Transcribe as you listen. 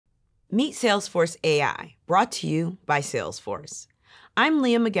Meet Salesforce AI, brought to you by Salesforce. I'm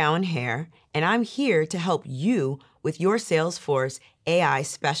Leah McGowan-Hare, and I'm here to help you with your Salesforce AI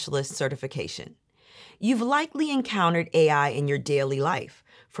Specialist certification. You've likely encountered AI in your daily life,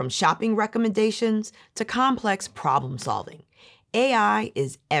 from shopping recommendations to complex problem solving. AI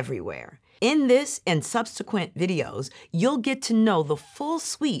is everywhere. In this and subsequent videos, you'll get to know the full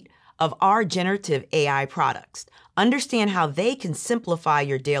suite of our generative AI products, understand how they can simplify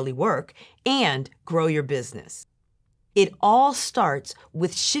your daily work and grow your business. It all starts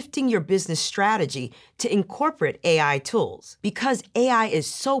with shifting your business strategy to incorporate AI tools. Because AI is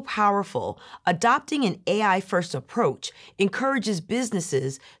so powerful, adopting an AI-first approach encourages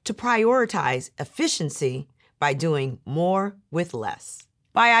businesses to prioritize efficiency by doing more with less.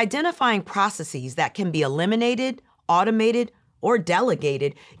 By identifying processes that can be eliminated, automated, or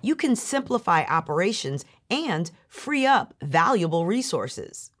delegated, you can simplify operations and free up valuable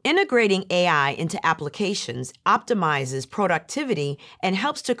resources. Integrating AI into applications optimizes productivity and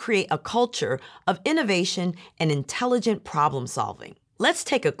helps to create a culture of innovation and intelligent problem solving. Let's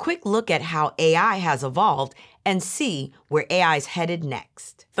take a quick look at how AI has evolved and see where AI is headed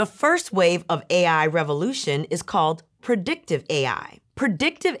next. The first wave of AI revolution is called Predictive AI.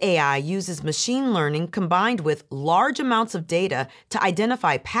 Predictive AI uses machine learning combined with large amounts of data to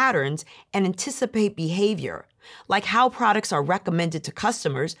identify patterns and anticipate behavior, like how products are recommended to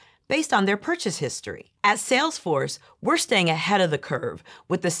customers based on their purchase history. At Salesforce, we're staying ahead of the curve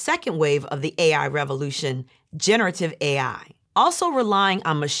with the second wave of the AI revolution, Generative AI. Also relying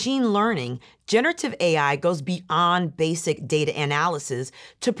on machine learning, generative AI goes beyond basic data analysis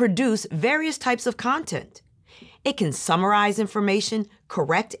to produce various types of content. It can summarize information,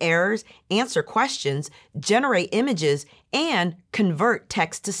 correct errors, answer questions, generate images, and convert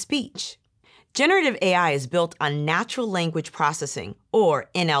text to speech. Generative AI is built on natural language processing, or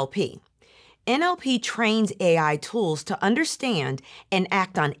NLP. NLP trains AI tools to understand and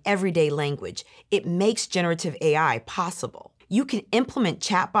act on everyday language. It makes generative AI possible. You can implement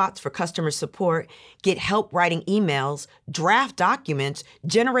chatbots for customer support, get help writing emails, draft documents,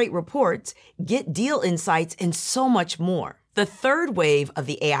 generate reports, get deal insights, and so much more. The third wave of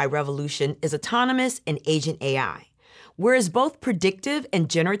the AI revolution is autonomous and agent AI. Whereas both predictive and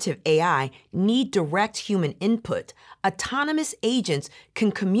generative AI need direct human input, autonomous agents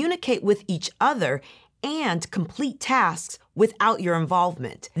can communicate with each other and complete tasks without your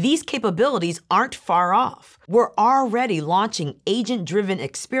involvement. These capabilities aren't far off. We're already launching agent-driven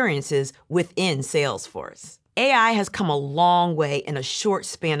experiences within Salesforce. AI has come a long way in a short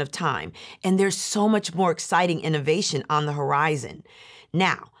span of time, and there's so much more exciting innovation on the horizon.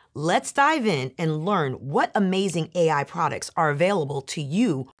 Now, let's dive in and learn what amazing AI products are available to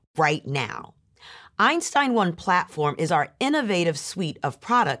you right now. Einstein One Platform is our innovative suite of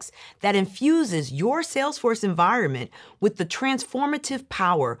products that infuses your Salesforce environment with the transformative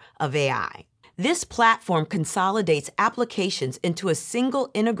power of AI. This platform consolidates applications into a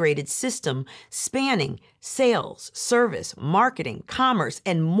single integrated system spanning sales, service, marketing, commerce,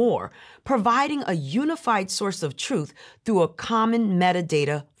 and more, providing a unified source of truth through a common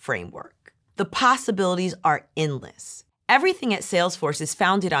metadata framework. The possibilities are endless. Everything at Salesforce is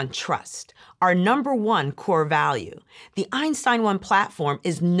founded on trust, our #1 core value. The Einstein One Platform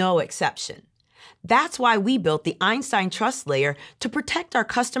is no exception. That's why we built the Einstein Trust Layer to protect our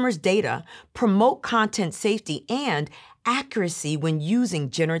customers' data, promote content safety, and accuracy when using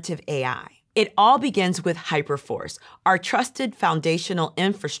generative AI. It all begins with Hyperforce, our trusted foundational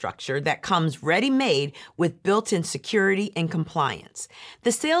infrastructure that comes ready-made with built-in security and compliance. The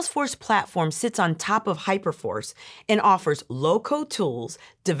Salesforce platform sits on top of Hyperforce and offers low-code tools,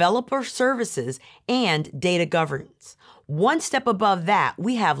 developer services, and data governance. One step above that,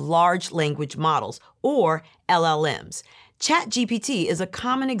 we have large language models, or LLMs. ChatGPT is a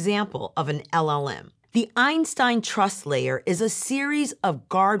common example of an LLM. The Einstein Trust Layer is a series of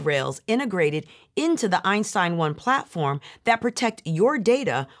guardrails integrated into the Einstein One Platform that protect your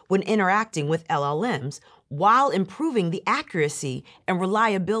data when interacting with LLMs while improving the accuracy and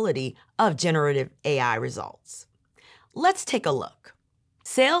reliability of generative AI results. Let's take a look.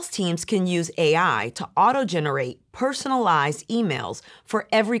 Sales teams can use AI to auto-generate personalized emails for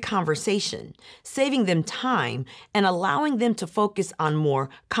every conversation, saving them time and allowing them to focus on more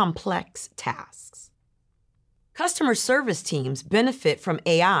complex tasks. Customer service teams benefit from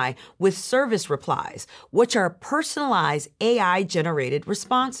AI with service replies, which are personalized AI-generated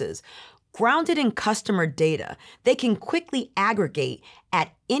responses. Grounded in customer data, they can quickly aggregate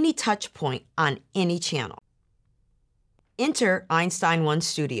at any touch point on any channel. Enter Einstein One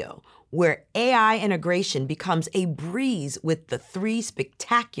Studio, where AI integration becomes a breeze with the 3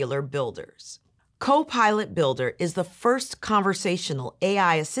 spectacular builders. Copilot Builder is the first conversational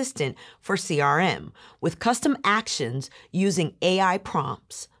AI assistant for CRM, with custom actions using AI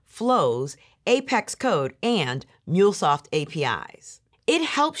prompts, flows, Apex code, and MuleSoft APIs. It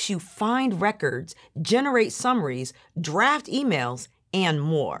helps you find records, generate summaries, draft emails, and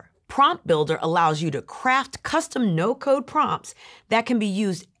more. Prompt Builder allows you to craft custom no-code prompts that can be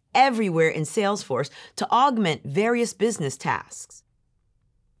used everywhere in Salesforce to augment various business tasks.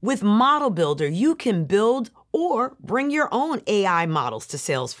 With Model Builder, you can build or bring your own AI models to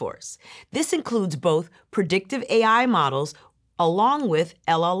Salesforce. This includes both predictive AI models along with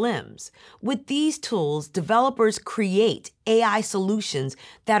LLMs. With these tools, developers create AI solutions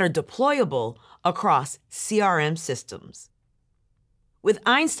that are deployable across CRM systems. With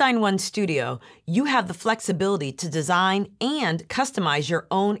Einstein One Studio, you have the flexibility to design and customize your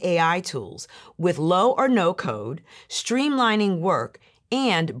own AI tools with low or no code, streamlining work,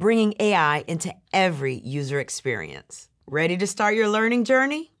 and bringing AI into every user experience. Ready to start your learning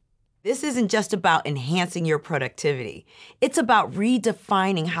journey? This isn't just about enhancing your productivity. It's about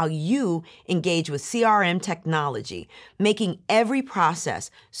redefining how you engage with CRM technology, making every process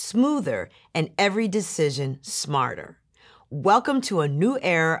smoother and every decision smarter. Welcome to a new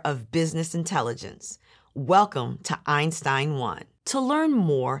era of business intelligence. Welcome to Einstein One. To learn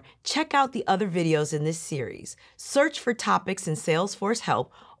more, check out the other videos in this series, search for topics in Salesforce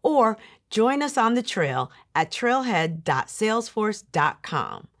Help, or join us on the trail at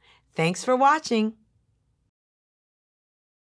trailhead.salesforce.com. Thanks for watching.